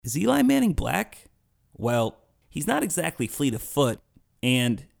Is Eli Manning black? Well, he's not exactly fleet of foot,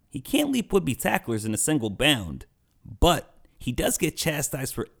 and he can't leap would-be tacklers in a single bound. But he does get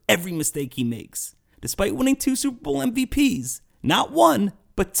chastised for every mistake he makes. Despite winning 2 Super Bowl MVPs, not 1,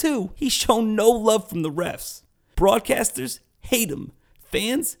 but 2, he's shown no love from the refs. Broadcasters hate him.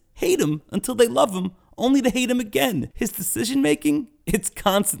 Fans hate him until they love him, only to hate him again. His decision-making, it's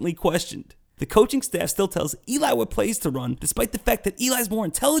constantly questioned. The coaching staff still tells Eli what plays to run, despite the fact that Eli's more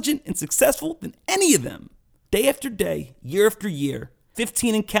intelligent and successful than any of them. Day after day, year after year,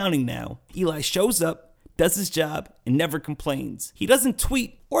 15 and counting now, Eli shows up, does his job, and never complains. He doesn't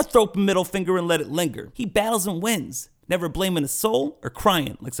tweet or throw up a middle finger and let it linger. He battles and wins, never blaming his soul or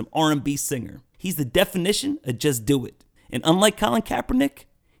crying like some R&B singer. He's the definition of just do it. And unlike Colin Kaepernick,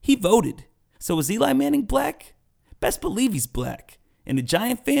 he voted. So is Eli Manning black? Best believe he's black. And the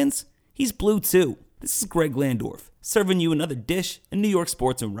Giant fans, he's blue too. This is Greg Landorf, serving you another dish in New York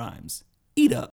sports and rhymes. Eat up.